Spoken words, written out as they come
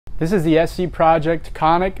This is the SC Project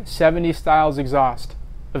Conic 70 Styles exhaust,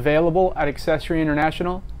 available at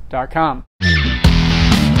accessoryinternational.com.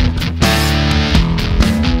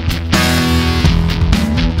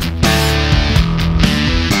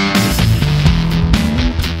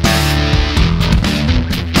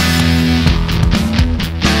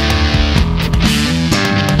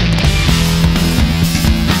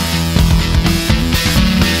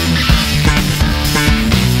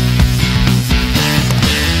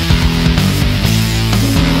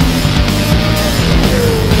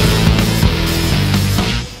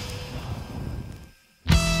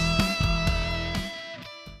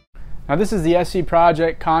 Now this is the SC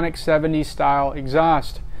Project Conic 70 style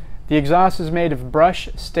exhaust. The exhaust is made of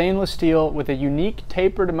brushed stainless steel with a unique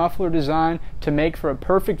tapered muffler design to make for a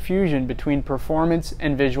perfect fusion between performance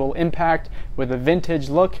and visual impact with a vintage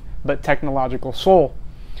look but technological soul.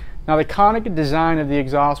 Now the conic design of the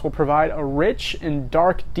exhaust will provide a rich and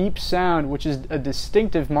dark deep sound, which is a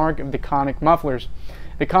distinctive mark of the conic mufflers.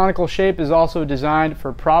 The conical shape is also designed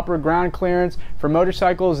for proper ground clearance for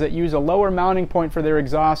motorcycles that use a lower mounting point for their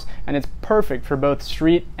exhaust, and it's perfect for both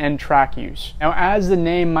street and track use. Now, as the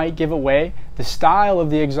name might give away, the style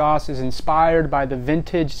of the exhaust is inspired by the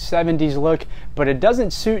vintage 70s look, but it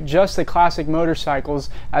doesn't suit just the classic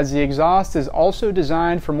motorcycles, as the exhaust is also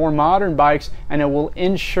designed for more modern bikes, and it will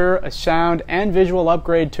ensure a sound and visual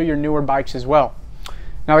upgrade to your newer bikes as well.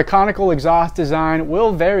 Now the conical exhaust design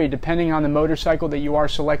will vary depending on the motorcycle that you are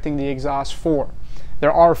selecting the exhaust for.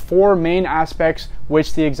 There are four main aspects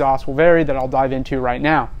which the exhaust will vary that I'll dive into right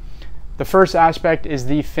now. The first aspect is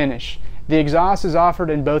the finish. The exhaust is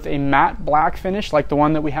offered in both a matte black finish like the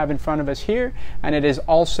one that we have in front of us here, and it is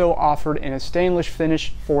also offered in a stainless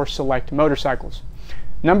finish for select motorcycles.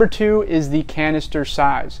 Number two is the canister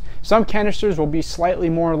size. Some canisters will be slightly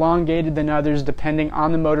more elongated than others depending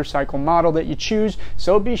on the motorcycle model that you choose,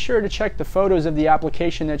 so be sure to check the photos of the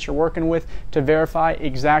application that you're working with to verify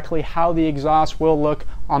exactly how the exhaust will look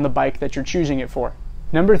on the bike that you're choosing it for.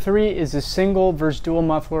 Number three is the single versus dual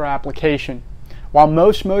muffler application. While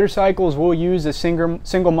most motorcycles will use a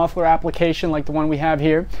single muffler application like the one we have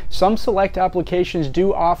here, some select applications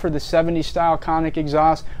do offer the 70 style conic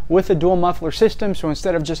exhaust with a dual muffler system, so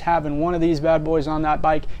instead of just having one of these bad boys on that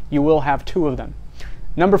bike, you will have two of them.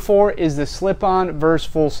 Number four is the slip-on versus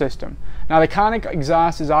full system. Now the conic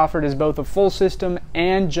exhaust is offered as both a full system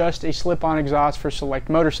and just a slip-on exhaust for select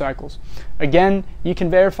motorcycles. Again, you can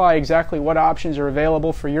verify exactly what options are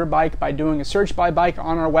available for your bike by doing a search by bike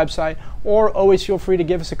on our website, or always feel free to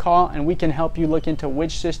give us a call and we can help you look into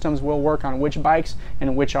which systems will work on which bikes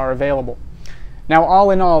and which are available. Now all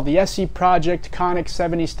in all, the SC Project Conic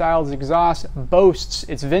 70 Styles exhaust boasts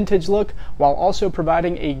its vintage look while also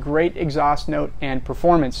providing a great exhaust note and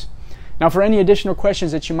performance. Now for any additional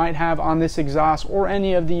questions that you might have on this exhaust or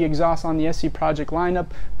any of the exhausts on the SC Project lineup,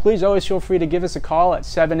 please always feel free to give us a call at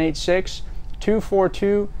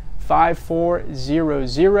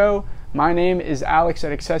 786-242-5400. My name is Alex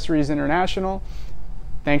at Accessories International.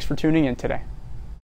 Thanks for tuning in today.